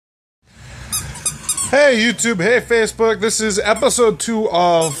Hey YouTube, hey Facebook, this is episode 2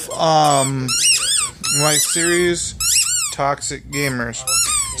 of my series, Toxic Gamers.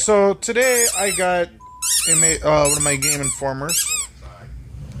 So today I got one of my Game Informers,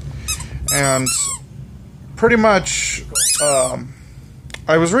 and pretty much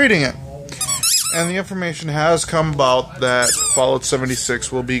I was reading it, and the information has come about that Fallout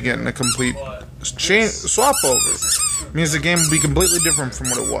 76 will be getting a complete swap over. It means the game will be completely different from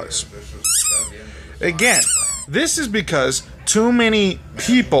what it was. Again, this is because too many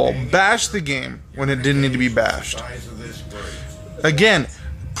people bashed the game when it didn't need to be bashed. Again,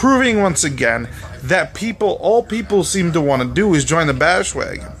 proving once again that all people seem to want to do is join the bash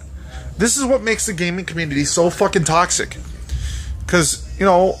wagon. This is what makes the gaming community so fucking toxic. Because, you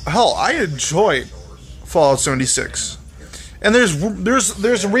know, hell, I enjoyed Fallout 76. And there's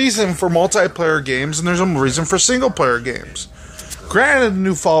a reason for multiplayer games, and there's a reason for single player games. Granted, the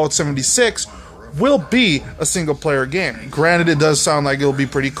new Fallout 76 will be a single player game. Granted, it does sound like it'll be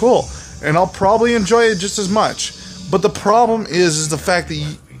pretty cool, and I'll probably enjoy it just as much. But the problem is the fact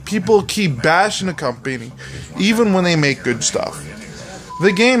that people keep bashing the company even when they make good stuff.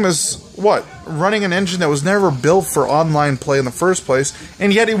 The game is, what, running an engine that was never built for online play in the first place,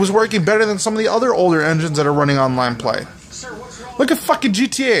 and yet it was working better than some of the other older engines that are running online play. Look at fucking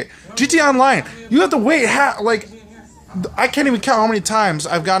GTA. GTA Online, you have to wait, I can't even count how many times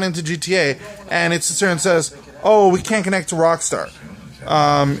I've gone into GTA and it sits there and says, oh, we can't connect to Rockstar.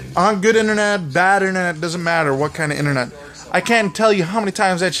 On good internet, bad internet, doesn't matter what kind of internet. I can't tell you how many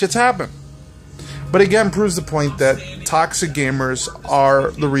times that shit's happened. But again, proves the point that toxic gamers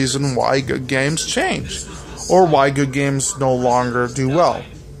are the reason why good games change, or why good games no longer do well.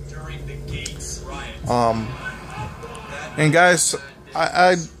 And guys,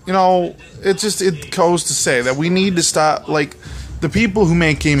 you know, it goes to say that we need to stop, the people who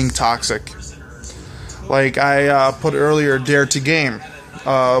make gaming toxic. Like I put earlier, Dare to Game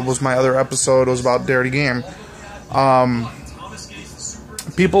was my other episode. It was about Dare to Game.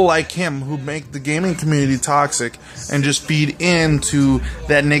 People like him who make the gaming community toxic and just feed into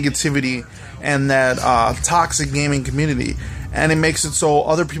that negativity and that toxic gaming community, and it makes it so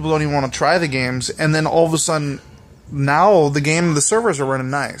other people don't even want to try the games, and then all of a sudden, now the servers are running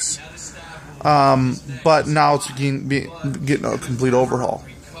nice, but now it's getting a complete overhaul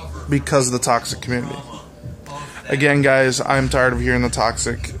because of the toxic community. Again, guys, I'm tired of hearing the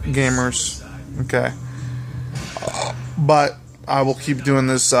toxic gamers. Okay, but I will keep doing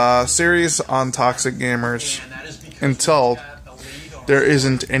this series on toxic gamers until there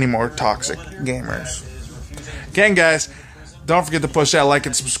isn't any more toxic gamers. Again, guys, don't forget to push that like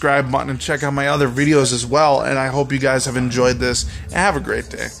and subscribe button and check out my other videos as well. And I hope you guys have enjoyed this, and have a great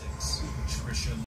day.